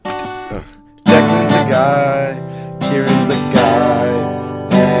guy, Kieran's a guy,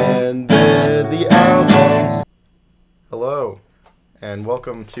 and they're the albums. Hello, and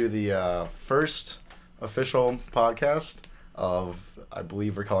welcome to the first official podcast of, I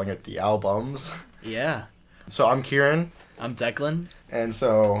believe we're calling it the albums. Yeah. So I'm Kieran. I'm Declan. And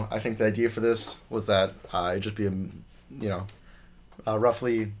so I think the idea for this was that it'd just be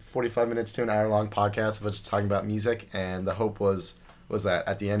roughly 45 minutes to an hour long podcast of us talking about music, and the hope was that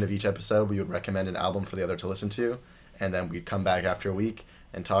at the end of each episode we would recommend an album for the other to listen to, and then we'd come back after a week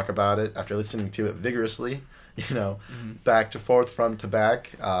and talk about it after listening to it vigorously, back to forth, front to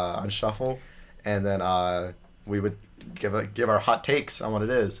back, on shuffle, and then we would give our hot takes on what it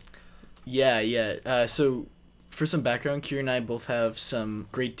is. Yeah. So for some background, Kieran and I both have some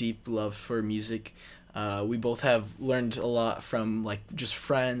great deep love for music. We both have learned a lot from just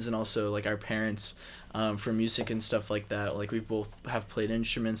friends and also our parents for music and stuff like that. We both have played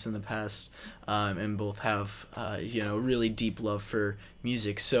instruments in the past and both have really deep love for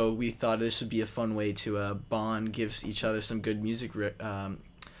music. So we thought this would be a fun way to bond, give each other some good music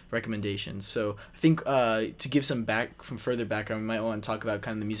recommendations. So I think to give some further background, we might want to talk about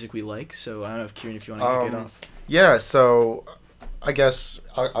kind of the music we like. So I don't know if Kieran, if you want to kick it off. Yeah, so I guess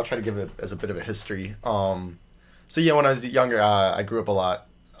I'll try to give it as a bit of a history. When I was younger, I grew up a lot.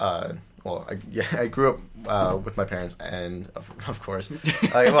 I grew up with my parents, and of course,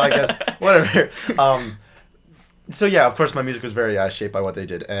 I guess whatever. Of course, my music was very shaped by what they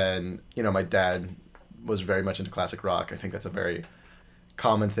did, and my dad was very much into classic rock. I think that's a very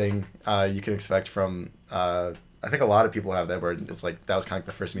common thing you can expect from. I think a lot of people have that, where it's that was kind of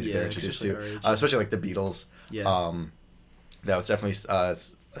the first music they're introduced to, especially the Beatles. Yeah. That was definitely a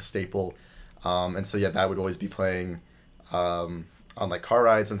staple, and so that would always be playing on car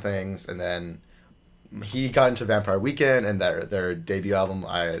rides and things. And then he got into Vampire Weekend and their debut album.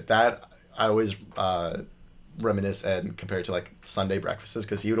 I always reminisce and compare it to Sunday breakfasts,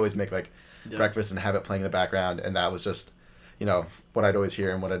 because he would always make breakfast and have it playing in the background, and that was just what I'd always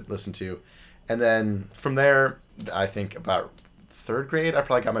hear and what I'd listen to. And then from there, I think about third grade, I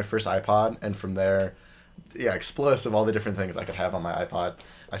probably got my first iPod, and from there, explosive, all the different things I could have on my iPod.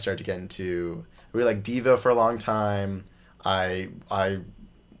 I started to get into really Diva for a long time. I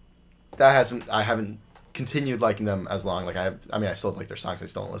haven't continued liking them as long. I still like their songs. I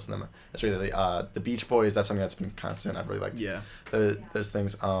still don't listen to them. It's really the Beach Boys. That's something that's been constant. I've really liked those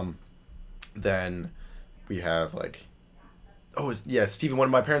things. Then we have Stevie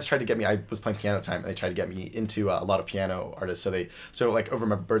Wonder. My parents tried to get me. I was playing piano at the time, and they tried to get me into a lot of piano artists. So over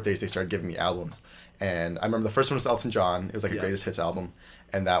my birthdays, they started giving me albums. And I remember the first one was Elton John. It was a greatest hits album,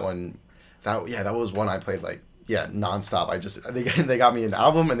 and that was one I played nonstop. They got me an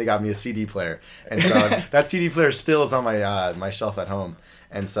album and they got me a CD player, and so that CD player still is on my shelf at home.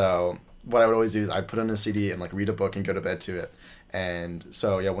 And so what I would always do is I'd put on a CD and read a book and go to bed to it. And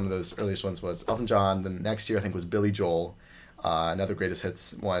so one of those earliest ones was Elton John. The next year I think was Billy Joel. Another greatest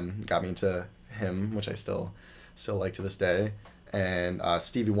hits one got me into him, which I still like to this day. And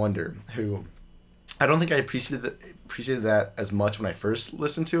Stevie Wonder, who I don't think I appreciated that as much when I first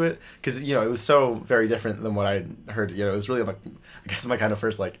listened to it, because it was so very different than what I heard. It was really my kind of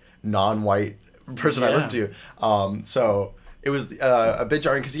first non-white person I listened to. So it was a bit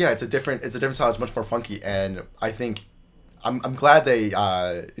jarring, because it's a different style. It's much more funky, and I think I'm glad they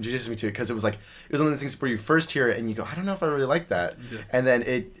introduced me to it, because it was one of the things where you first hear it and you go, I don't know if I really like that, and then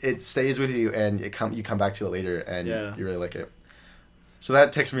it stays with you, and you come back to it later, and you really like it. So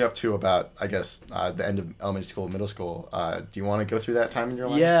that takes me up to about, I guess, the end of elementary school, middle school. Do you want to go through that time in your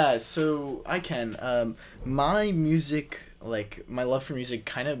life? Yeah, so I can. My music, my love for music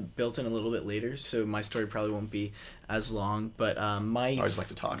kind of built in a little bit later, so my story probably won't be as long, but I always like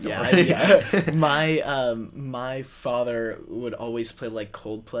to talk. My father would always play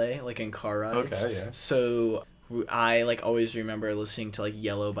Coldplay, in car rides. Okay, yeah. So I always remember listening to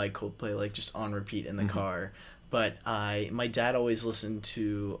Yellow by Coldplay, just on repeat in the car. But my dad always listened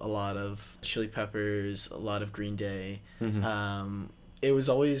to a lot of Chili Peppers, a lot of Green Day. Mm-hmm. It was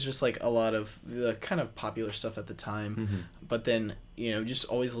always just a lot of the kind of popular stuff at the time. Mm-hmm. But then, just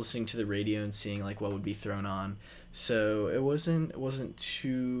always listening to the radio and seeing what would be thrown on. So it wasn't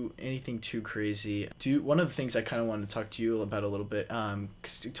anything too crazy. One of the things I kind of wanted to talk to you about a little bit,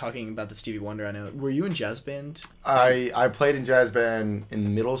 talking about the Stevie Wonder, I know, were you in jazz band? I played in jazz band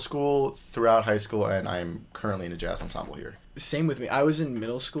in middle school, throughout high school, and I'm currently in a jazz ensemble here. Same with me. I was in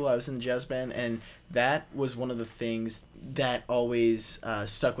middle school, I was in the jazz band, and that was one of the things that always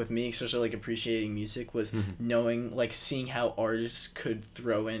stuck with me, especially appreciating music, was knowing, seeing how artists could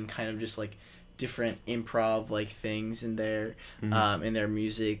throw in kind of just different improv like things in there, in their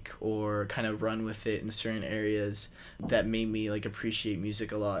music, or kind of run with it in certain areas that made me like appreciate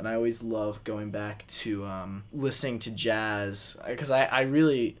music a lot. And I always love going back to listening to jazz, because I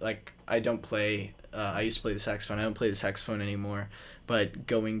really like, I don't play I used to play the saxophone. I don't play the saxophone anymore, but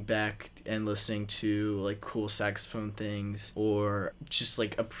going back and listening to like cool saxophone things, or just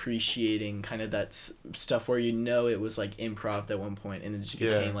like appreciating kind of that stuff where it was like improv at one point and it just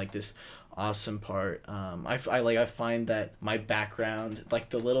became like this awesome part. I find that my background, like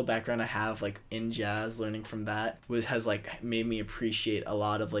the little background I have like in jazz, learning from that has like made me appreciate a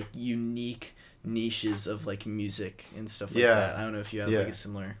lot of like unique niches of like music and stuff like that. I don't know if you have like a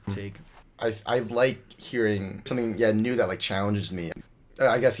similar take. I like hearing something new that like challenges me.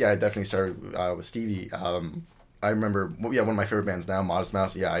 I guess I definitely started with Stevie. I remember one of my favorite bands now, Modest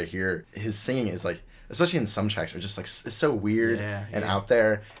Mouse. I hear his singing is like, especially in some tracks, are just like it's so weird and out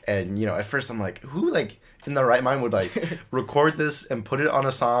there. And at first I'm like, who like in the right mind would like record this and put it on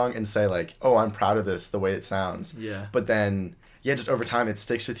a song and say like, oh, I'm proud of this the way it sounds. But then just over time it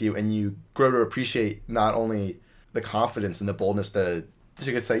sticks with you and you grow to appreciate not only the confidence and the boldness to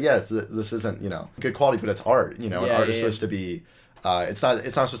you could say, this isn't, good quality, but it's art, and art is supposed to be, it's not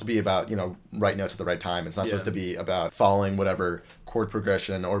supposed to be about, right notes at the right time. It's not supposed to be about following whatever chord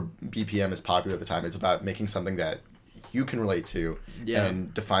progression or BPM is popular at the time. It's about making something that you can relate to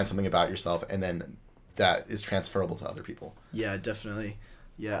and define something about yourself, and then that is transferable to other people. Yeah, definitely.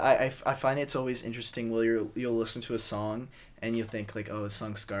 Yeah, I find it's always interesting where you'll listen to a song and you'll think like, oh, this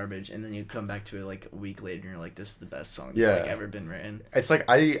song's garbage, and then you come back to it like a week later and you're like, this is the best song that's like ever been written. It's like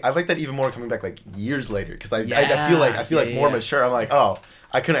I like that even more coming back like years later, because I feel like more mature. I'm like, oh,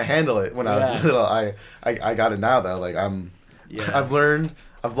 I couldn't handle it when I was little. I got it now though. Like I've learned,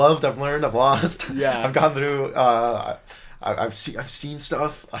 I've loved, I've learned, I've lost. I've gone through. I've seen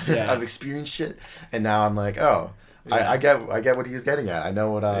stuff. I've experienced shit, and now I'm like, oh. I get what he was getting at. I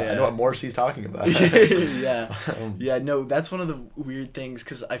know what Morrissey's talking about. No, that's one of the weird things,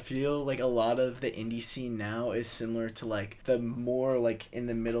 because I feel like a lot of the indie scene now is similar to like the more like in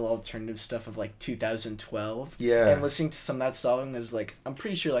the middle alternative stuff of like 2012. And listening to some of that song is like, I'm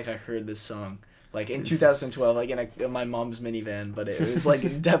pretty sure like I heard this song like in 2012, like in my mom's minivan, but it was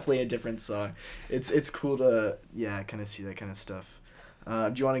like definitely a different song. It's cool to kind of see that kind of stuff.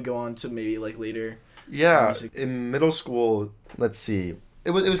 Do you want to go on to maybe like later? In middle school, let's see.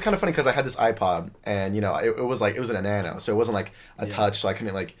 It was kind of funny because I had this iPod, and it was a Nano, so it wasn't like a touch, so I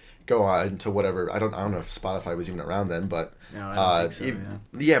couldn't like go on to whatever. I don't know if Spotify was even around then, but no, I don't think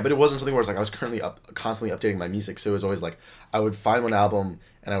so, but it wasn't something where it's like I was constantly updating my music, so it was always like I would find one album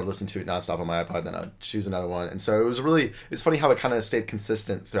and I would listen to it nonstop on my iPod, then I'd choose another one, and so it's funny how it kind of stayed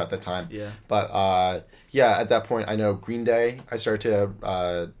consistent throughout that time. But at that point I know Green Day. I started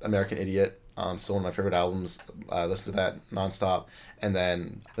to American Idiot. Still one of my favorite albums. Listen to that nonstop. And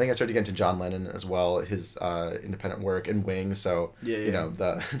then I think I started to get into John Lennon as well, his independent work, and Wings. So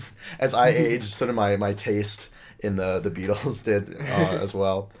as I aged, sort of my taste in the Beatles did as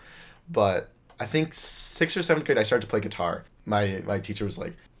well. But I think 6th or 7th grade I started to play guitar. My teacher was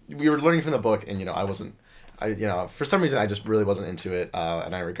like, we were learning from the book, and I wasn't. For some reason I just really wasn't into it,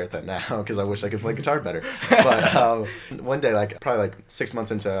 and I regret that now because I wish I could play guitar better. But one day, like probably like 6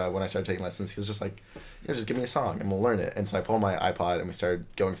 months into when I started taking lessons, he was just like, just give me a song and we'll learn it. And so I pulled my iPod and we started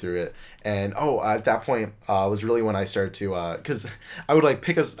going through it. And at that point was really when I started to, because I would like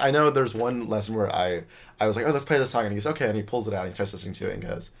I know there's one lesson where I was like, oh, let's play this song, and he goes, okay, and he pulls it out and he starts listening to it and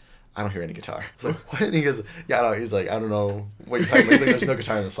goes, I don't hear any guitar. I was like, what? And he goes, no. He's like, I don't know what you're talking about. He's like, there's no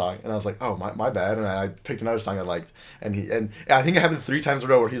guitar in the song. And I was like, oh, my bad. And I picked another song I liked. And I think it happened 3 times in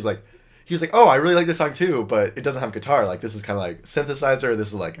a row where he was like, oh, I really like this song too, but it doesn't have guitar. Like, this is kind of like synthesizer. This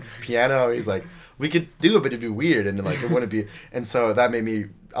is like piano. He's like, we could do it, but it'd be weird. And like, it wouldn't be. And so that made me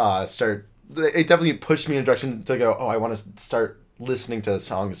start. It definitely pushed me in a direction to go, oh, I want to start listening to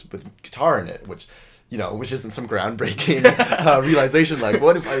songs with guitar in it, which isn't some groundbreaking realization. Like,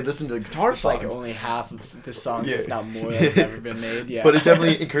 what if I listened to guitar songs? It's like only half of the songs, if not more, that have ever been made. Yeah. But it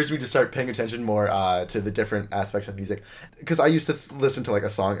definitely encouraged me to start paying attention more to the different aspects of music. Because I used to listen to like a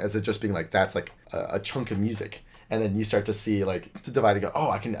song as it just being like, that's like a chunk of music. And then you start to see like the divide and go, oh,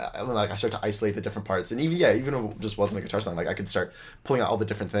 I start to isolate the different parts. And even if it just wasn't a guitar song, like I could start pulling out all the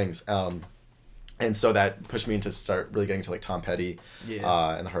different things. And so that pushed me into start really getting to like Tom Petty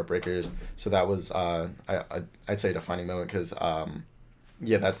and the Heartbreakers. So that was I'd say a defining moment because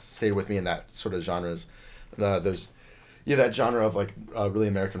that stayed with me in that sort of genres, that genre of like really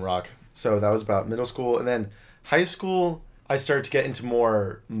American rock. So that was about middle school, and then high school I started to get into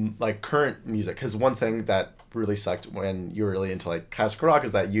more like current music, because one thing that really sucked when you were really into like classical rock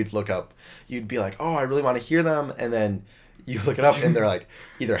is that you'd be like, oh, I really want to hear them, and then you look it up and they're like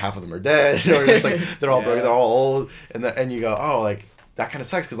either half of them are dead or it's like they're all broken, they're all old, and you go, oh, like that kind of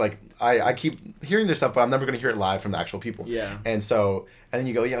sucks because like I keep hearing their stuff, but I'm never gonna hear it live from the actual people. Yeah. And then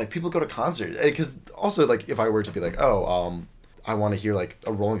you go, yeah, like people go to concerts because also like if I were to be like, oh, I want to hear like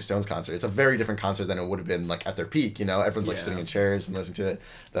a Rolling Stones concert, it's a very different concert than it would have been like at their peak. You know, everyone's like sitting in chairs and listening to it.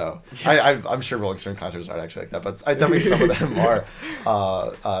 Though I'm sure Rolling Stone concerts aren't actually like that, but I definitely some of them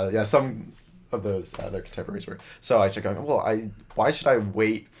are. Some of those their contemporaries were. So I started going, well, why should I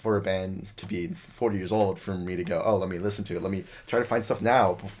wait for a band to be 40 years old for me to go, oh, let me listen to it, let me try to find stuff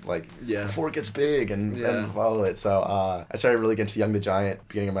now, before it gets big and follow it. So I started really getting to Young the Giant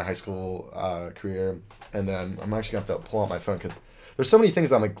beginning of my high school career, and then I'm actually gonna have to pull out my phone because there's so many things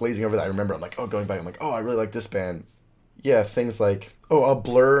that I'm like glazing over that I remember. I'm like, oh, going back, I'm like, oh, I really like this band. Yeah, things like,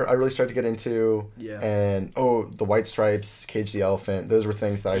 Blur I really started to get into. Yeah. And, the White Stripes, Cage the Elephant, those were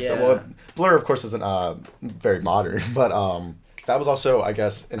things that I started. Well, Blur, of course, isn't very modern, but that was also, I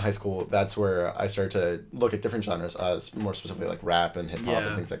guess, in high school, that's where I started to look at different genres, more specifically like rap and hip-hop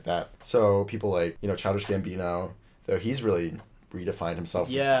and things like that. So people like, Childish Gambino, though he's really redefined himself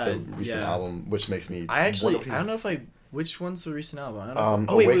with the recent album, which makes me... I don't know if which one's the recent album? I don't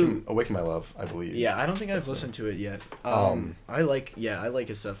know. Awaken My Love, I believe. Yeah, I don't think I've listened to it yet. I like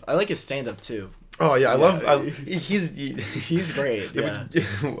his stuff. I like his stand-up, too. Oh, yeah, he's great, yeah.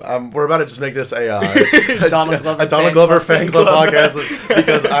 We're about to just make this a Donald Glover fan club podcast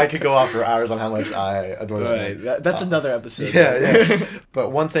because I could go off for hours on how much I adore that man. That's another episode. Yeah.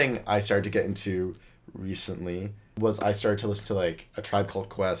 But one thing I started to get into recently was I started to listen to, like, A Tribe Called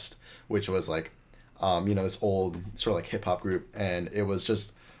Quest, which was, like, this old sort of like hip hop group, and it was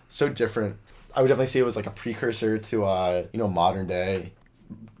just so different. I would definitely say it was like a precursor to modern day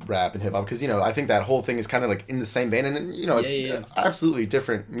rap and hip hop because I think that whole thing is kind of like in the same vein, and it's absolutely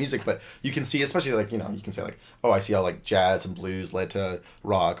different music, but you can see, especially like you can say like, oh, I see how like jazz and blues led to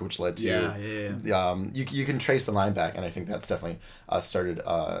rock, which led to you can trace the line back, and I think that's definitely started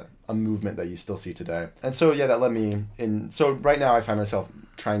a movement that you still see today. And so that led me in. So right now I find myself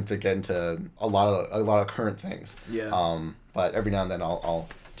trying to get into a lot of current things. But every now and then I'll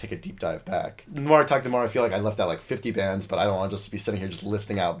take a deep dive back. The more I talk, the more I feel like I left out like 50 bands, but I don't want to just be sitting here just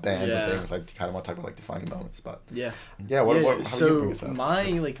listing out bands and things. I kind of want to talk about like defining moments, but how would you bring this up? My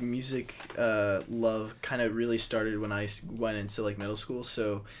like music love kind of really started when I went into like middle school.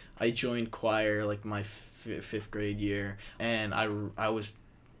 So I joined choir like my fifth grade year, and I was,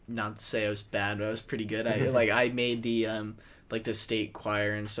 not to say I was bad, but I was pretty good. I made the like the state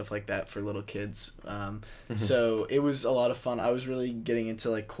choir and stuff like that for little kids. So it was a lot of fun. I was really getting into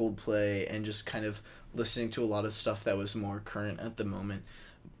like Coldplay and just kind of listening to a lot of stuff that was more current at the moment.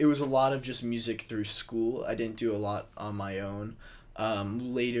 It was a lot of just music through school. I didn't do a lot on my own.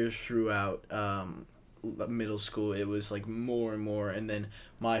 Later throughout middle school, it was like more and more. And then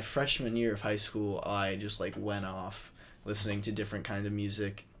my freshman year of high school, I just like went off listening to different kind of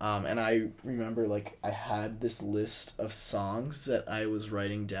music. And I remember like I had this list of songs that I was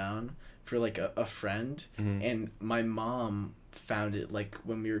writing down for like a friend, and my mom found it like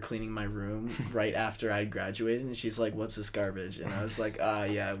when we were cleaning my room right after I graduated, and she's like, "What's this garbage?" And I was like,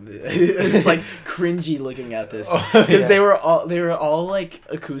 yeah. It's like cringy looking at this because they were all like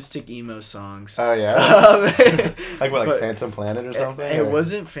acoustic emo songs. Oh yeah. Like what, like Phantom Planet or something? It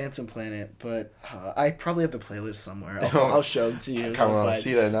wasn't Phantom Planet, but I probably have the playlist somewhere. I'll show them to you. I kind of want to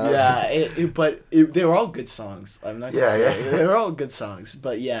see that now. Yeah, but they were all good songs. I'm not gonna say they were all good songs,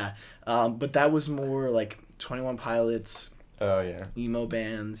 but but that was more like 21 Pilots. Oh yeah. Emo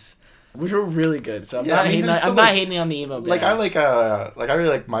bands, which were really good. So I'm not hating on the emo bands. I really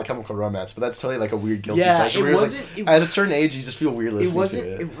like My Chemical Romance, but that's totally like a weird guilty pleasure. It wasn't. At a certain age, you just feel weird listening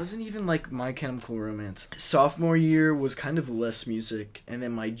to it. It wasn't even like My Chemical Romance. Sophomore year was kind of less music, and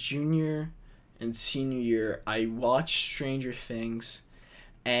then my junior and senior year, I watched Stranger Things.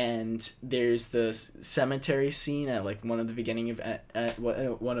 And there's the cemetery scene at like one of the beginning of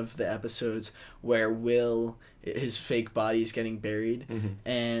one of the episodes where Will, his fake body is getting buried,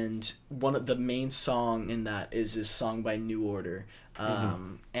 and one of the main song in that is this song by New Order.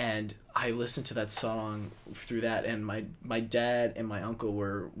 And I listened to that song through that, and my dad and my uncle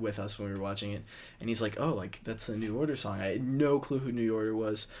were with us when we were watching it, and he's like, "Oh, like that's a New Order song." I had no clue who New Order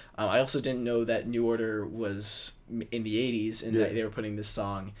was. I also didn't know that New Order was in the 80s and that they were putting this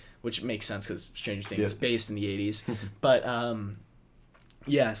song, which makes sense because Stranger Things is based in the 80s. But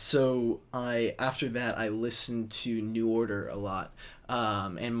so after that I listened to New Order a lot.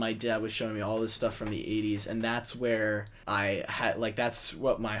 And my dad was showing me all this stuff from the 80s, and that's where I had, like, that's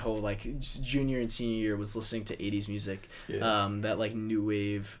what my whole, like, junior and senior year was, listening to 80s music. That, like, new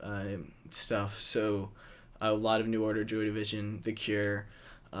wave stuff. So a lot of New Order, Joy Division, The Cure,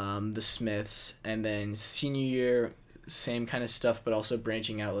 The Smiths, and then senior year, same kind of stuff, but also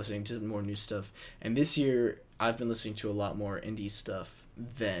branching out, listening to more new stuff. And this year, I've been listening to a lot more indie stuff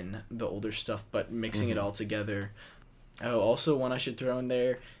than the older stuff, but mixing it all together. Oh, also one I should throw in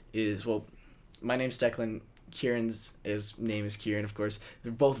there is, well, my name's Declan. Kieran's name is Kieran, of course.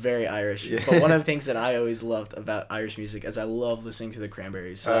 They're both very Irish. Yeah. But one of the things that I always loved about Irish music is I love listening to the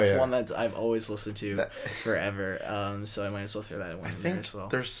Cranberries. So that's one that I've always listened to forever. So I might as well throw that in there as well.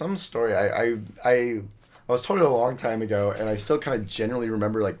 There's some story I was told it a long time ago, and I still kind of generally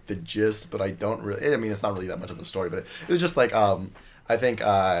remember, like, the gist, but I don't really... I mean, it's not really that much of a story, but it was just, like, I think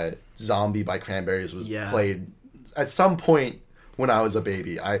Zombie by Cranberries was played at some point when I was a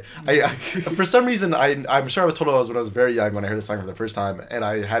baby. I for some reason, I'm sure I was told it was when I was very young when I heard the song for the first time, and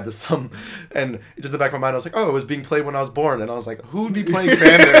I had this and just in the back of my mind, I was like, oh, it was being played when I was born, and I was like, who would be playing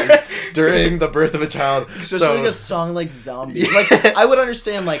Cranberries during the birth of a child? Especially a song like Zombie. Like, I would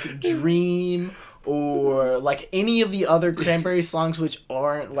understand, like, Dream... or, like, any of the other Cranberry songs which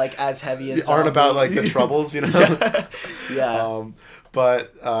aren't, like, as heavy as aren't about, like, the Troubles, you know? Yeah.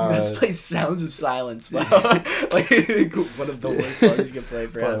 But let's play Sounds of Silence. Wow. Like, one of the worst songs you can play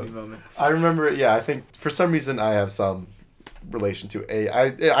for a happy moment. I remember, I think for some reason I have some relation to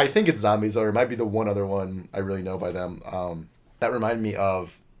I think it's Zombies, or it might be the one other one I really know by them. That reminded me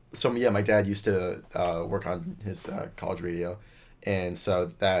of, my dad used to work on his college radio, and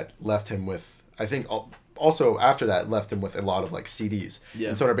so that left him with, I think also after that left him with a lot of, like, CDs. Yeah.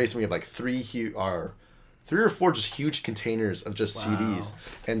 And so in our basement we have, like, three or four just huge containers of just CDs.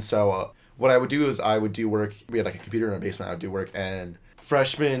 And so what I would do is I would do work. We had, like, a computer in our basement. I would do work, and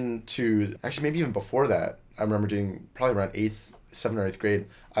freshman to actually maybe even before that, I remember doing probably around 7th or 8th grade.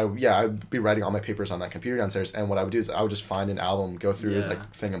 I'd be writing all my papers on that computer downstairs, and what I would do is I would just find an album, go through his,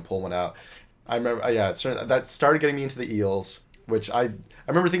 like, thing, and pull one out. I remember that started getting me into the Eels, which I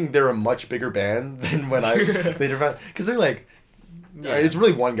remember thinking they were a much bigger band than when I later found, because they're like, it's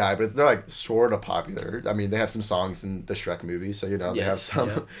really one guy, but they're, like, sort of popular. I mean, they have some songs in the Shrek movie, so, you know, they have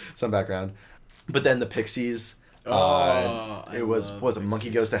some background. But then the Pixies, it was Monkey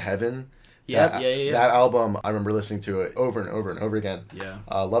Goes to Heaven. Yeah. That album, I remember listening to it over and over and over again. Yeah.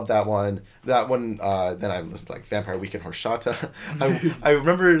 Loved that one. Then I listened to, like, Vampire Weekend, Horchata. I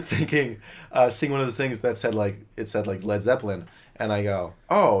remember thinking, seeing one of those things that said, like, Led Zeppelin, and I go,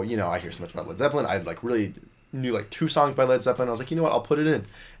 oh, you know, I hear so much about Led Zeppelin. I, like, really knew, like, 2 songs by Led Zeppelin. I was like, you know what, I'll put it in.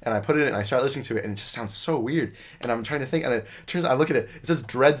 And I put it in, and I started listening to it, and it just sounds so weird. And I'm trying to think, and it turns out, I look at it, it says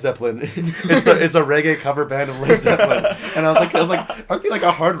Dread Zeppelin. It's a reggae cover band of Led Zeppelin. And I was like, aren't they, like,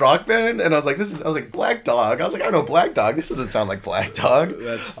 a hard rock band? And I was like, Black Dog. I was like, I know Black Dog. This doesn't sound like Black Dog.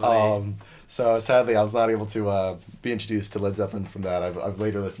 That's funny. So sadly, I was not able to be introduced to Led Zeppelin from that. I've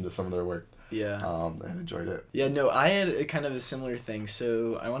later listened to some of their work. Yeah. And enjoyed it. Yeah, no, I had a kind of a similar thing.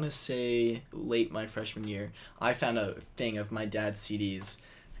 So I want to say late my freshman year, I found a thing of my dad's CDs,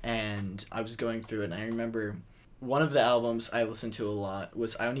 and I was going through it, and I remember one of the albums I listened to a lot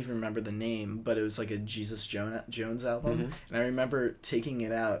was, I don't even remember the name, but it was like a Jesus Jones album. Mm-hmm. And I remember taking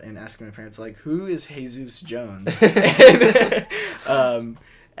it out and asking my parents, like, who is Jesus Jones?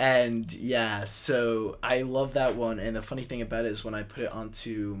 And yeah, so I love that one. And the funny thing about it is when I put it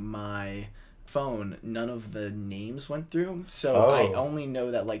onto my phone, none of the names went through. So I only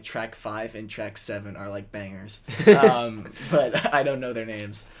know that, like, track 5 and track 7 are, like, bangers. But I don't know their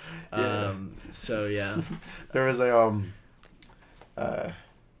names. So yeah. There was a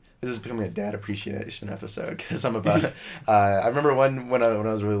this is becoming a dad appreciation episode because I'm about I remember when I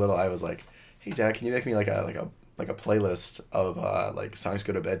was really little, I was like, hey Dad, can you make me like a playlist of like songs to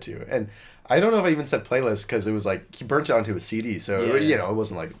go to bed to? And I don't know if I even said playlist because it was like he burnt it onto a CD, so you know, it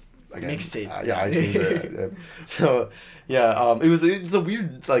wasn't like mixtape. iTunes. So yeah, it's a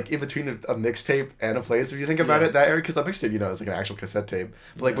weird, like, in between a mixtape and a playlist if you think about it that era, because a mixtape, you know, is like an actual cassette tape.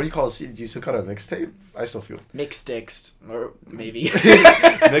 But like, what do you call it? Do you still call it a mixtape? I still feel mixed disc, or maybe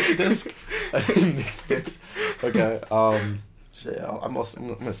mixed disc. Mixed disc. Okay. Shit, I'm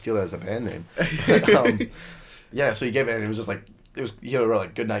gonna steal that as a band name. But, yeah, so he gave it, and it was just like, he wrote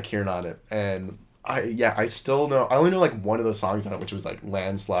like "Goodnight Kieran" on it, and I still know, I only know like one of those songs on it, which was like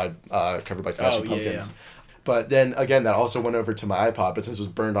 "Landslide," covered by Smashing Pumpkins. Yeah. But then again, that also went over to my iPod, but since it was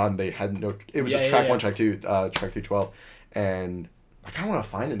burned on, they had no. It was just track 1, track 2, track through 12, and I kind of want to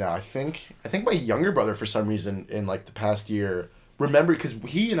find it now. I think my younger brother, for some reason, in like the past year, remembered, because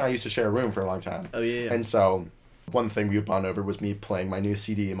he and I used to share a room for a long time. Oh yeah. And so one thing we would bond over was me playing my new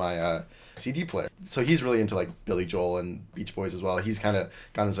CD in my CD player. So he's really into like Billy Joel and Beach Boys as well. He's kind of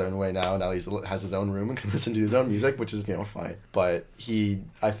gone his own way now. Now he has his own room and can listen to his own music, which is, fine. But he,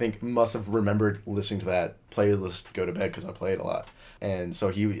 I think, must have remembered listening to that playlist to go to bed because I play it a lot. And so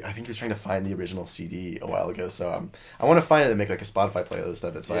I think he was trying to find the original CD a while ago. So I want to find it and make like a Spotify playlist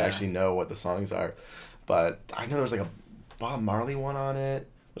of it so I actually know what the songs are. But I know there's like a Bob Marley one on it.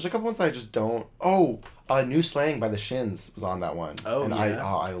 There's a couple ones that I just don't. Oh, New Slang by the Shins was on that one. Oh, and yeah.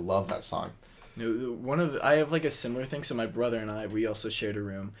 I love that song. No, I have like a similar thing. So my brother and I, we also shared a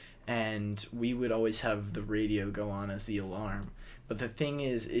room, and we would always have the radio go on as the alarm. But the thing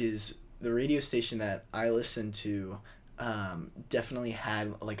is the radio station that I listened to definitely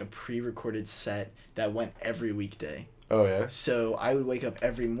had like a pre-recorded set that went every weekday. Oh, yeah? So I would wake up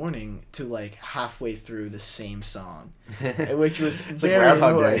every morning to like halfway through the same song, which was it's very like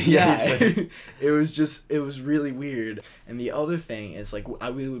Groundhog annoying. Day. Yeah. It was really weird. And the other thing is like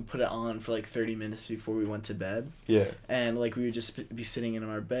we would put it on for like 30 minutes before we went to bed. Yeah. And like we would just be sitting in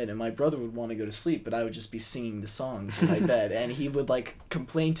our bed, and my brother would want to go to sleep, but I would just be singing the songs in my bed, and he would like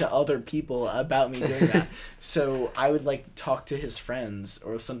complain to other people about me doing that. So I would like talk to his friends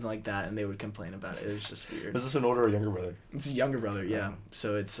or something like that, and they would complain about it. It was just weird. Was this an older or younger brother? It's a younger brother, yeah.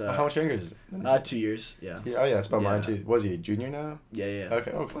 So it's how much younger is it? 2 years, yeah. Oh yeah, that's about mine too. Was he a junior now? Yeah.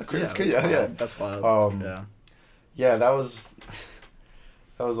 Okay. Oh, that's Yeah, crazy. Yeah. That's wild. Yeah. Yeah, that was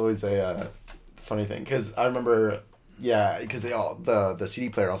always a funny thing because I remember, because the CD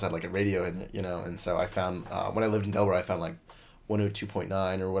player also had like a radio in it, and so I found when I lived in Delaware, I found like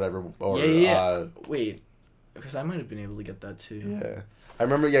 102.9 or whatever. Or, wait, because I might have been able to get that too. Yeah. I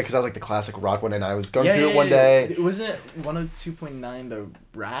remember, because I was like the classic rock one, and I was going through it one day. Wasn't it 102.9 the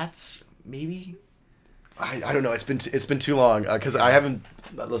Rats, maybe? I don't know. It's been too long because I haven't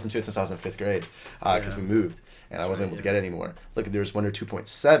listened to it since I was in 5th grade because we moved and I wasn't able to get it anymore. Look, there's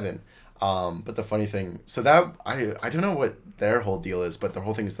 102.7. But the funny thing, so that I don't know what their whole deal is, but the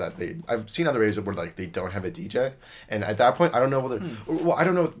whole thing is that I've seen other radios where like they don't have a DJ, and at that point I don't know whether I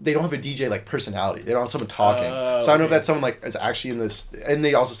don't know if they don't have a DJ like personality. They don't have someone talking, so I don't know if that's someone like is actually in this. And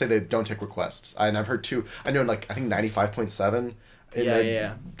they also say they don't take requests. And I've heard too. I know I think 95.7 in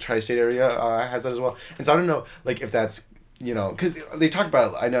the tri-state area has that as well. And so I don't know like if that's because they talk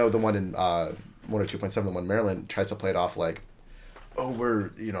about I know the one in 102.7, the one in Maryland tries to play it off like, oh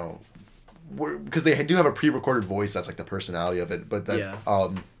we're because they do have a pre-recorded voice that's like the personality of it, but that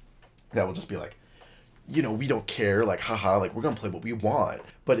that will just be like, we don't care, like haha, like we're gonna play what we want.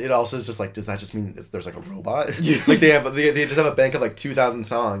 But it also is just like, does that just mean there's like a robot? Like they just have a bank of like 2,000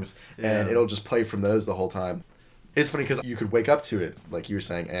 songs and it'll just play from those the whole time. It's funny because you could wake up to it like you were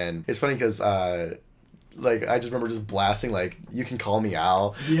saying, and it's funny because like I just remember just blasting like You Can Call Me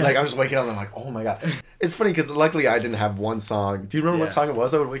Al. Like I'm just waking up and I'm like, oh my god. It's funny because luckily I didn't have one song. Do you remember what song it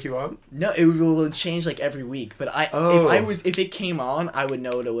was that would wake you up? No, it would change like every week. But if it came on, I would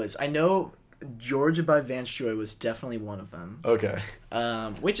know what it was. I know Georgia by Vance Joy was definitely one of them. Okay.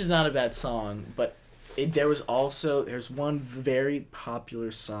 Which is not a bad song, but there's one very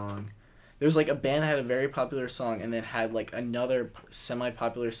popular song. There's like a band that had a very popular song and then had like another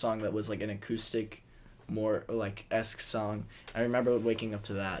semi-popular song that was like an acoustic, more like esque song. I remember waking up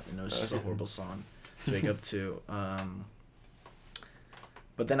to that, and it was just a horrible song to wake up to.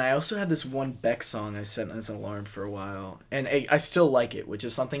 But then I also had this one Beck song I set as an alarm for a while, and I still like it, which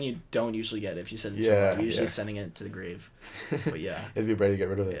is something you don't usually get if you set it to alarm. You're usually sending it to the grave. But yeah, it'd be ready to get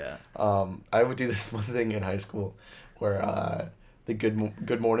rid of it. Yeah. I would do this one thing in high school where the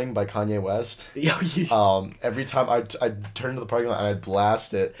Good Morning by Kanye West. Every time I'd turn to the parking lot and I'd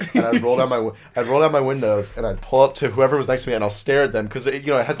blast it, and I'd roll down my windows and I'd pull up to whoever was next to me and I'll stare at them because it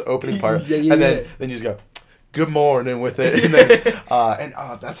has the opening part, and then you just go, "Good morning" with it, and then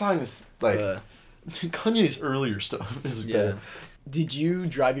that song is like Kanye's earlier stuff is good. Did you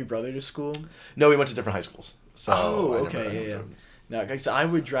drive your brother to school? No, we went to different high schools. So okay. No, because I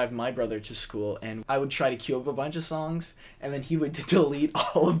would drive my brother to school, and I would try to queue up a bunch of songs, and then he would delete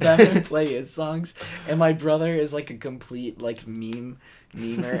all of them and play his songs. And my brother is like a complete like memer,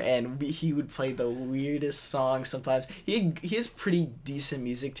 and he would play the weirdest songs sometimes. He has pretty decent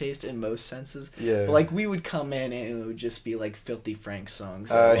music taste in most senses. Yeah. But like we would come in and it would just be like Filthy Frank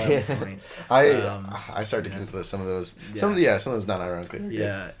songs. At one point. I started to get into some of those. Some of those not ironically.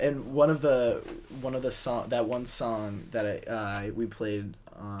 Yeah, and one of the song that we played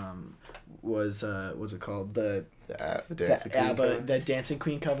was what's it called, the Dancing Queen cover? The Dancing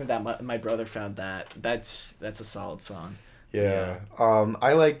Queen cover that my brother found. That's a solid song. Yeah.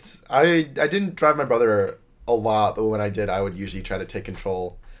 I didn't drive my brother a lot, but when I did, I would usually try to take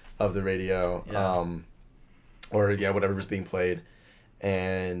control of the radio. or yeah, whatever was being played.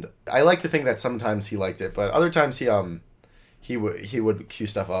 And I like to think that sometimes he liked it, but other times he would cue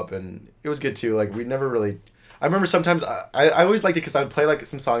stuff up, and it was good too. Like we never really. I remember sometimes I always liked it because I would play like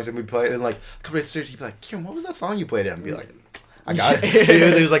some songs and we'd play it, and like a couple days later he'd be like, "Kieran, what was that song you played?" And I'd be like, "I got it."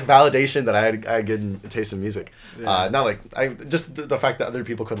 It was like validation that I had good taste in music. Yeah. Not like just the fact that other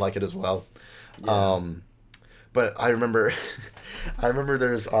people could like it as well. Yeah. But I remember,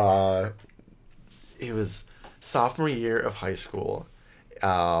 there's it was sophomore year of high school.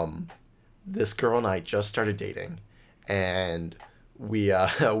 This girl and I just started dating, and we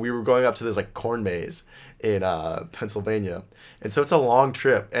were going up to this like corn maze in Pennsylvania, and so it's a long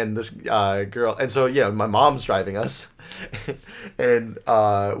trip, and this girl, and so yeah, my mom's driving us, and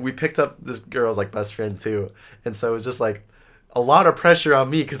we picked up this girl's like best friend too, and so it was just like a lot of pressure on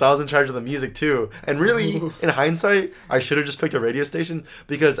me because I was in charge of the music too, and really in hindsight I should have just picked a radio station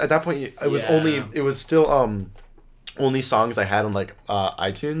because at that point it was still only songs I had on like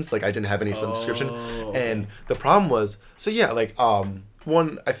iTunes. Like I didn't have any subscription, and the problem was like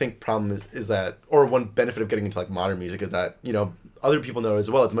one I think problem is that, or one benefit of getting into like modern music is that other people know it as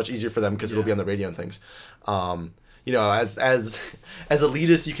well. It's much easier for them because it'll be on the radio and things. As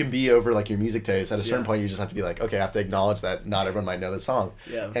elitist you can be over like your music taste, at a certain point you just have to be like, okay, I have to acknowledge that not everyone might know this song.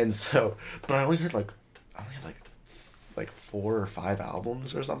 Yeah. And so, but I only had like 4 or 5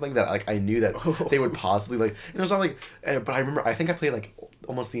 albums or something that like I knew that they would possibly like. And it was not like, but I remember I think I played like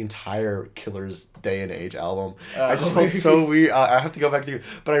almost the entire Killer's Day and Age album. I just felt so weird. I have to go back through,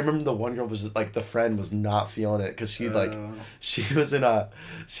 but I remember the one girl was just like, the friend was not feeling it because she was in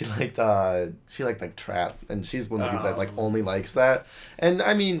she liked like trap, and she's one of the people that like only likes that. And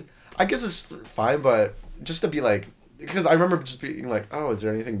I mean, I guess it's fine, but just to be like. Because I remember just being like, "Oh, is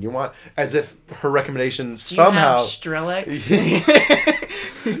there anything you want?" As if her recommendation somehow. You have Skrillex.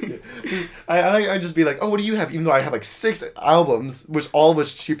 I just be like, "Oh, what do you have?" Even though I have like 6 albums, all of which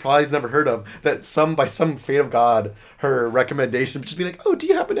she probably has never heard of. That by some fate of God, her recommendation would just be like, "Oh, do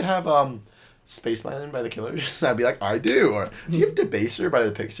you happen to have Spaceman by the Killers?" I'd be like, "I do." Or, "Do you have Debaser by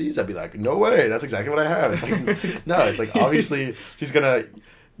the Pixies?" I'd be like, "No way, that's exactly what I have." It's like, no, it's like obviously she's gonna,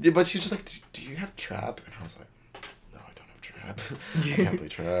 but she's just like, "Do you have trap?" And I was like. I can't play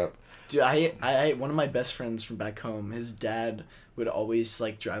trap. Dude, I one of my best friends from back home, his dad would always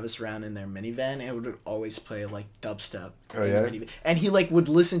like drive us around in their minivan and would always play like dubstep. Oh yeah. And he like would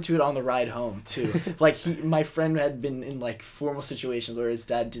listen to it on the ride home too. Like my friend had been in like formal situations where his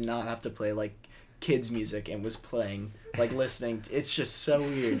dad did not have to play like kids music and was playing like listening. It's just so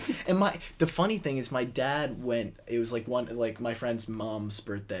weird. And the funny thing is my dad went, it was like my friend's mom's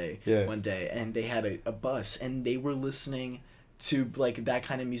birthday one day, and they had a bus and they were listening to like that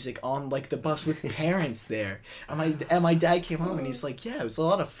kind of music on like the bus with parents there, and my dad came home and he's like, yeah, it was a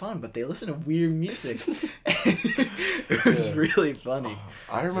lot of fun, but they listen to weird music. It was really funny.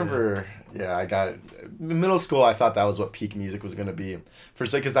 I remember I got it in middle school. I thought that was what peak music was going to be for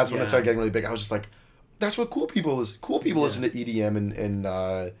say, because that's when it started getting really big. I was just like, that's what cool people listen to EDM and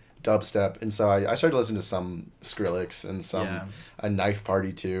dubstep, and so I started listening to some Skrillex and some a Knife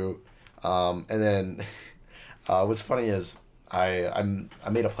Party too, and then what's funny is I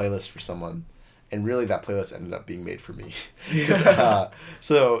made a playlist for someone, and really that playlist ended up being made for me.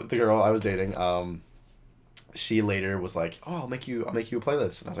 So the girl I was dating, she later was like, "Oh, I'll make you a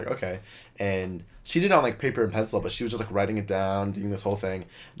playlist," and I was like, "Okay." And she did it on like paper and pencil, but she was just like writing it down, doing this whole thing.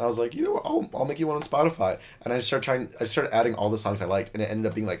 And I was like, "You know what? I'll make you one on Spotify." And I started adding all the songs I liked, and it ended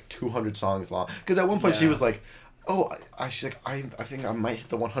up being like 200 songs long. Because at one point she was like, "Oh, she's like, I think I might hit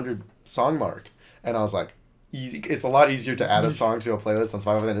the 100 song mark," and I was like. Easy. It's a lot easier to add a song to a playlist on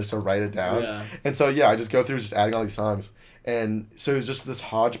Spotify than just to write it down. Yeah. And so I just go through just adding all these songs, and so it was just this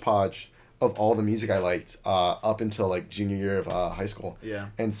hodgepodge of all the music I liked up until like junior year of high school. Yeah.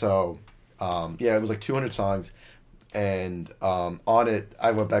 And so it was like 200 songs, and on it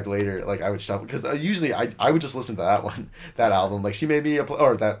I went back later, like I would shuffle, because usually I would just listen to that album. Like she made me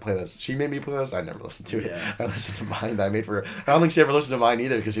or that playlist. She made me a playlist. I never listened to it. I listened to mine that I made for her. I don't think she ever listened to mine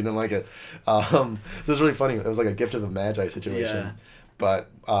either because she didn't like it. So it was really funny. It was like a gift of the Magi situation. Yeah. But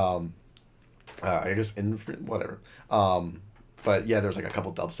I guess whatever. But yeah, there was like a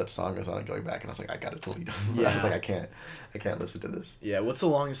couple dubstep songs on it going back, and I was like, I gotta delete them. Yeah. I was like, I can't listen to this. Yeah, what's the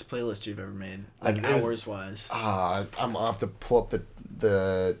longest playlist you've ever made? Like hours wise? I'll have to pull up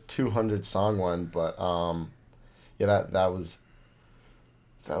the 200 song one, but that was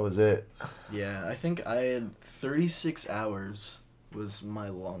it. Yeah, I think I had 36 hours was my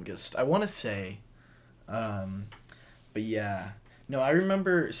longest. I want to say, but yeah. No, I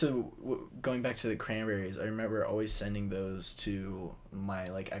remember. So going back to the Cranberries, I remember always sending those to my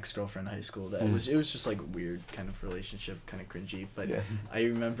like ex-girlfriend in high school. That it was just like a weird kind of relationship, kind of cringy. But yeah. I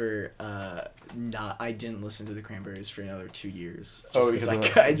remember I didn't listen to the Cranberries for another 2 years. Just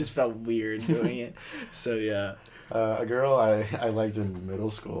because I just felt weird doing it. So yeah. A girl I liked in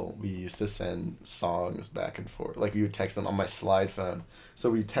middle school, we used to send songs back and forth. Like, we would text them on my slide phone. So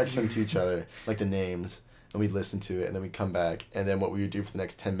we'd text them to each other, like the names, and we'd listen to it, and then we'd come back. And then what we would do for the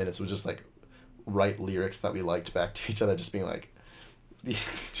next 10 minutes was just, like, write lyrics that we liked back to each other, just being like... I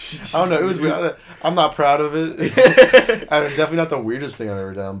don't know, it was weird. I'm not proud of it. Definitely not the weirdest thing I've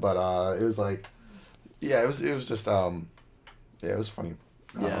ever done, but it was like... Yeah, it was just... Yeah, it was funny.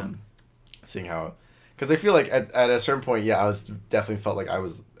 Yeah. Seeing how... Because I feel like at a certain point, yeah, I was definitely felt like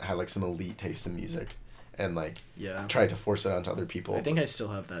had like some elite taste in music, and like tried to force it onto other people. I think I still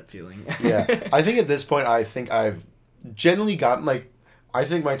have that feeling. Yeah, I think at this point, I think I've generally gotten like, I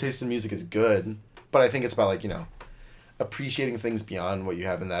think my taste in music is good, but I think it's about like, you know, appreciating things beyond what you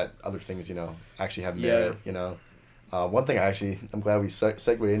have, and that other things, you know, actually have merit. You know, one thing I'm glad we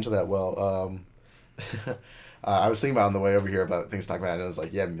segued into that well. I was thinking about on the way over here about things to talk about, and I was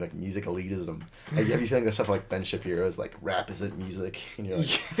like, yeah, like music elitism. Like, have you seen the stuff like Ben Shapiro's like rap isn't music, and you're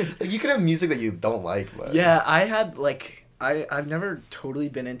like, you could have music that you don't like, but yeah, I had like I've never totally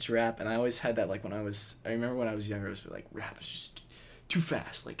been into rap, and I always had that like I remember when I was younger, I was like, rap is just too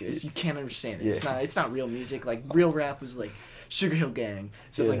fast, like you can't understand it. Yeah. It's not real music. Like real rap was like Sugar Hill Gang,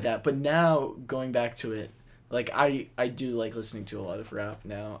 stuff like that. But now going back to it. Like, I do like listening to a lot of rap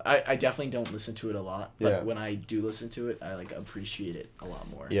now. I definitely don't listen to it a lot, but when I do listen to it, I, like, appreciate it a lot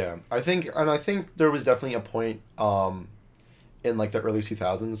more. Yeah. I think there was definitely a point in, like, the early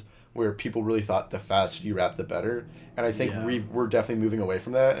 2000s where people really thought the faster you rap, the better. And I think we're definitely moving away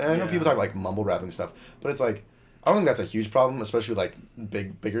from that. And I know people talk, like, mumble rapping and stuff, but it's, like, I don't think that's a huge problem, especially with,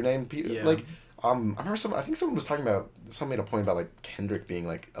 like, bigger name people. Yeah. Like... I remember I think someone was talking about, someone made a point about, like, Kendrick being,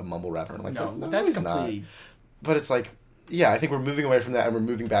 like, a mumble rapper. And I'm like, no, that's completely... Not. But it's like, yeah, I think we're moving away from that, and we're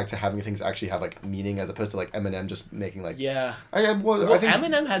moving back to having things actually have, like, meaning, as opposed to, like, Eminem just making, like... Yeah. I think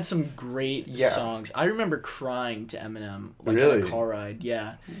Eminem had some great songs. I remember crying to Eminem, like, on a car ride.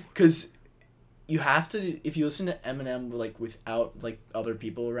 Yeah. Because you have to... If you listen to Eminem, like, without, like, other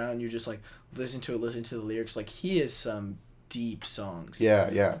people around, you're just, like, listen to the lyrics. Like, he has some deep songs.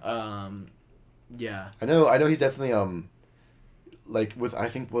 Yeah. Yeah. I know he's definitely, like, with, I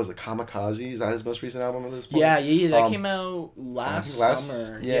think, was it Kamikaze? Is that his most recent album at this point? Yeah, that came out last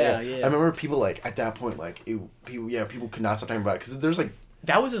summer. Yeah. I remember people, like, at that point, like, people could not stop talking about it, because there's, like...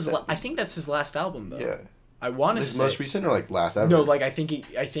 That was I think that's his last album, though. Yeah. I want to say... His most recent, or, like, last ever? No, like, I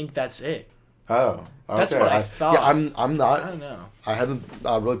think that's it. Oh. Okay. That's what I thought. Yeah, I'm not... I don't know. I haven't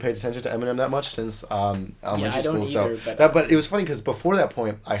really paid attention to Eminem that much since elementary school. Either, but it was funny because before that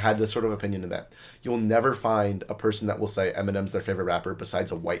point, I had this sort of opinion of that you'll never find a person that will say Eminem's their favorite rapper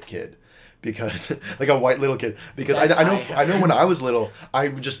besides a white kid, because like a white little kid. Because I know when I was little, I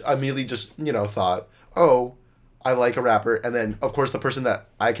would just immediately just thought, oh, I like a rapper, and then of course the person that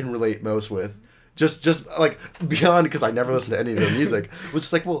I can relate most with. Just like beyond, because I never listened to any of their music, was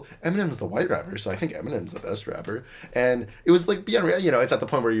just like, well, Eminem's the white rapper, so I think Eminem's the best rapper. And it was like beyond, it's at the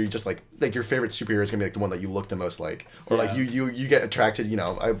point where you're just like your favorite superhero is gonna be like the one that you look the most like, or like you get attracted.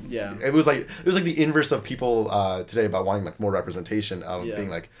 It was like the inverse of people today about wanting like more representation of being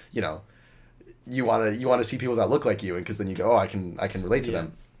like you want to see people that look like you, and because then you go, oh, I can relate to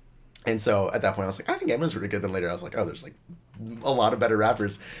them. And so at that point I was like, I think Eminem's really good. Then later I was like, oh, there's like a lot of better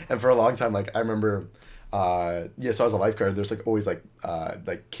rappers. And for a long time, like I remember so I was a lifeguard, there's like always like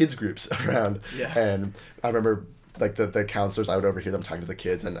kids groups around. And I remember like the counselors, I would overhear them talking to the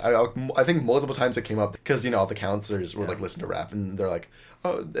kids, and I think multiple times it came up because all the counselors would like listen to rap, and they're like,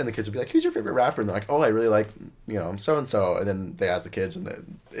 oh, and the kids would be like, who's your favorite rapper? And they're like, oh, I really like so and so. And then they ask the kids,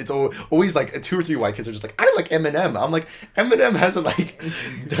 and it's always like 2 or 3 white kids are just like, I like Eminem. I'm like, Eminem hasn't like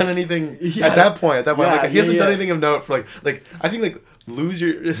done anything at that point. Like he hasn't done anything of note for like I think like Lose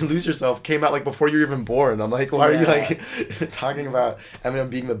Yourself came out like before you were even born. I'm like, why are you like talking about Eminem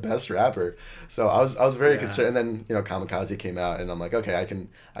being the best rapper? So I was very concerned. And then Kamikaze came out, and I'm like, okay,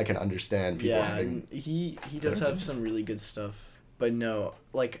 I can understand people having. And he does have some really good stuff. But no,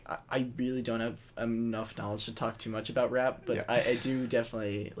 like, I really don't have enough knowledge to talk too much about rap, but I do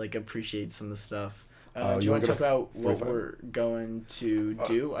definitely, like, appreciate some of the stuff. Do you want to talk about what we're going to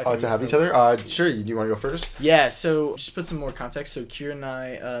do? To have each other? Sure. Do you want to go first? Yeah, so just put some more context. So Kieran and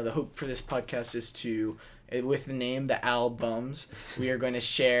I, the hope for this podcast is to, with the name, The Albums, we are going to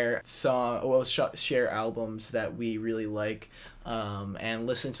share share albums that we really like. and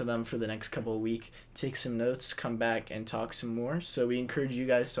listen to them for the next couple of weeks, take some notes, come back and talk some more. So we encourage you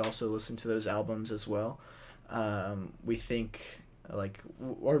guys to also listen to those albums as well. We think like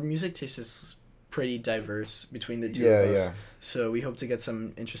our music taste is pretty diverse between the two of us. Yeah. So we hope to get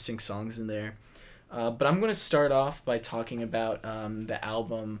some interesting songs in there. But I'm going to start off by talking about the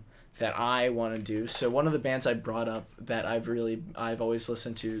album that I want to do. So one of the bands I brought up that I've always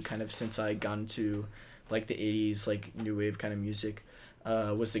listened to kind of since I got into like the 80s, like new wave kind of music,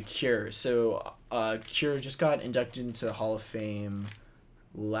 was The Cure. So Cure just got inducted into the Hall of Fame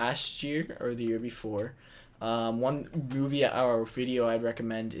last year or the year before. One movie or video I'd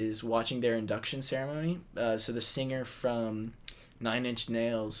recommend is watching their induction ceremony. So the singer from Nine Inch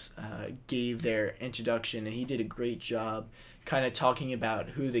Nails gave their introduction, and he did a great job kind of talking about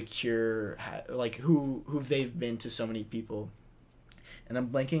who The Cure, who they've been to so many people. And I'm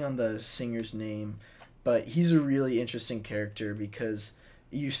blanking on the singer's name, but he's a really interesting character because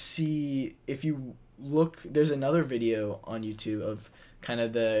you see, if you look, there's another video on YouTube of kind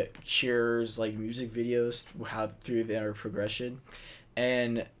of the Cure's like music videos, how through their progression,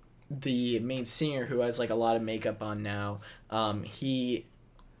 and the main singer, who has like a lot of makeup on now, he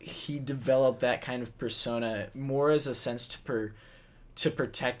developed that kind of persona more as a sense to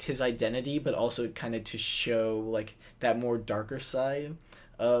protect his identity, but also kind of to show like that more darker side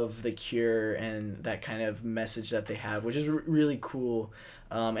of The Cure and that kind of message that they have, which is really cool.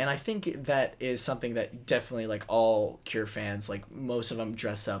 And I think that is something that definitely like all Cure fans, like most of them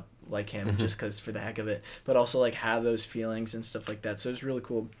dress up like him just because for the heck of it, but also like have those feelings and stuff like that. So it's really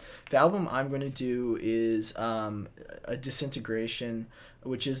cool. The album I'm going to do is a Disintegration,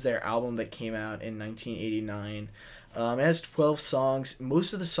 which is their album that came out in 1989. It has 12 songs.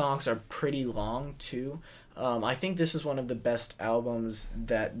 Most of the songs are pretty long too. I think this is one of the best albums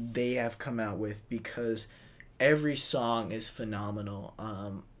that they have come out with because every song is phenomenal.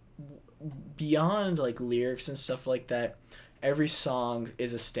 Beyond like lyrics and stuff like that, every song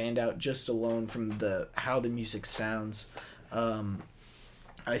is a standout just alone from how the music sounds.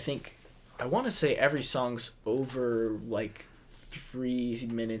 I think I want to say every song's over like 3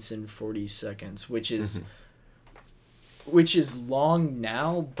 minutes and 40 seconds, which is long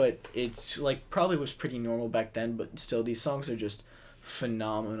now, but it's like probably was pretty normal back then, but still these songs are just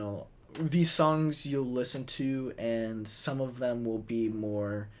phenomenal. These songs you'll listen to, and some of them will be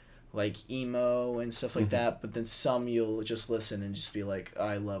more like emo and stuff like that, but then some you'll just listen and just be like,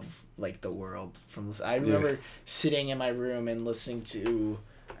 I love like The World from this. I remember sitting in my room and listening to,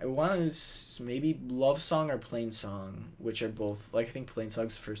 I want to maybe Love Song or Plain Song, which are both, like I think Plain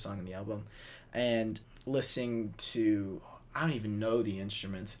Song's the first song in the album, and listening to, I don't even know the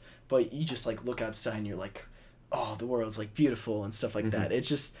instruments, but you just like look outside and you're like, oh, the world's like beautiful and stuff like that.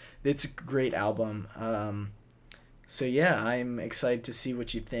 It's a great album. So yeah, I'm excited to see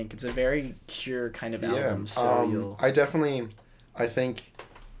what you think. It's a very Cure kind of album. So I think.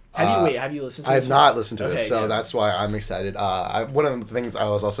 Have you listened to it? I have not listened to it, so that's why I'm excited. One of the things I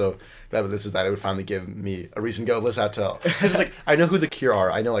was also glad with this is that it would finally give me a reason to go listen out to. Because it's like, I know who The Cure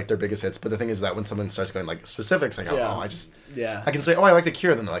are, I know like their biggest hits, but the thing is that when someone starts going like specifics, I go, I can say, I like The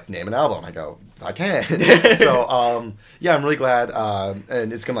Cure, then they're like, name an album. I go, I can. So, I'm really glad,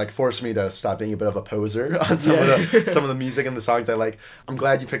 and it's gonna like force me to stop being a bit of a poser on some of the music and the songs I like. I'm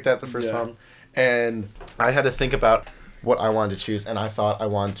glad you picked that the first time, and I had to think about what I wanted to choose, and I thought I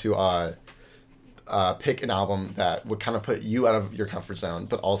wanted to pick an album that would kind of put you out of your comfort zone,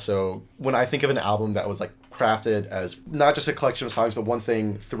 but also when I think of an album that was like crafted as not just a collection of songs, but one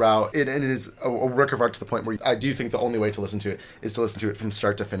thing throughout, and it is a work of art to the point where I do think the only way to listen to it is to listen to it from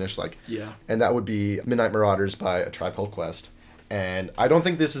start to finish, and that would be Midnight Marauders by A Tribe Called Quest. And I don't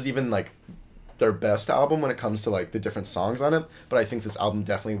think this is even like their best album when it comes to like the different songs on it, but I think this album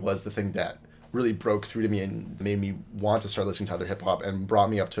definitely was the thing that really broke through to me and made me want to start listening to other hip hop and brought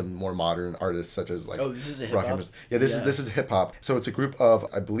me up to more modern artists such as like. Oh, this is a hip hop. This is hip hop. So it's a group of,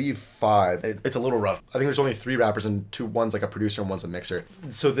 I believe, 5. It's a little rough. I think there's only 3 rappers and 2. One's like a producer and one's a mixer.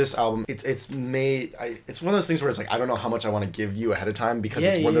 So this album, it's made. It's one of those things where it's like I don't know how much I want to give you ahead of time because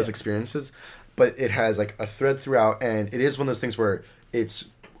it's one of those experiences, but it has like a thread throughout, and it is one of those things where it's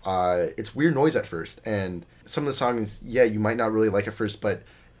weird noise at first, and some of the songs, you might not really like at first, but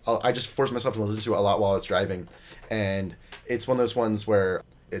I just force myself to listen to it a lot while I was driving, and it's one of those ones where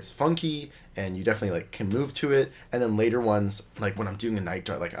it's funky and you definitely like can move to it, and then later ones like when I'm doing a night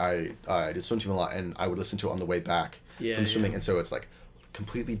drive, like I did swim team a lot and I would listen to it on the way back from swimming, and so it's like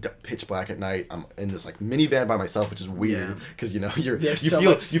completely pitch black at night. I'm in this like minivan by myself, which is weird because you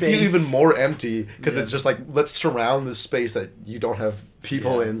feel even more empty because it's just like, let's surround this space that you don't have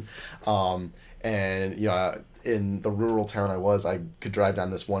people in. And in the rural town I was, I could drive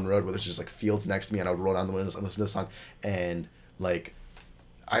down this one road where there's just like fields next to me, and I would roll down the windows and listen to the song, and like,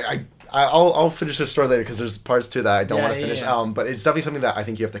 I'll finish this story later because there's parts to that I don't want to finish. But it's definitely something that I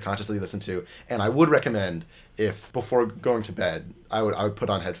think you have to consciously listen to, and I would recommend if before going to bed, I would put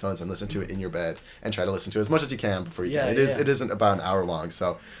on headphones and listen to it in your bed and try to listen to it as much as you can before you can. It isn't about an hour long,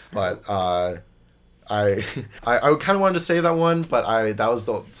 so but I kind of wanted to save that one, but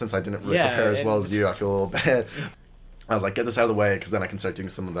since I didn't really prepare as well as you, I feel a little bad. I was like, get this out of the way because then I can start doing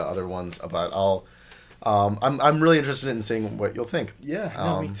some of the other ones. But I'm really interested in seeing what you'll think. Yeah,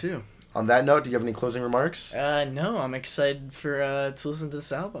 no, me too. On that note, do you have any closing remarks? No, I'm excited to listen to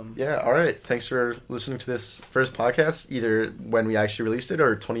this album. Yeah, all right. Thanks for listening to this first podcast, either when we actually released it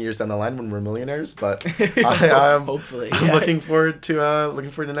or 20 years down the line when we're millionaires. But I'm hopefully, I'm looking forward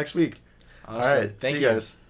to next week. Awesome. All right, Thank see you guys.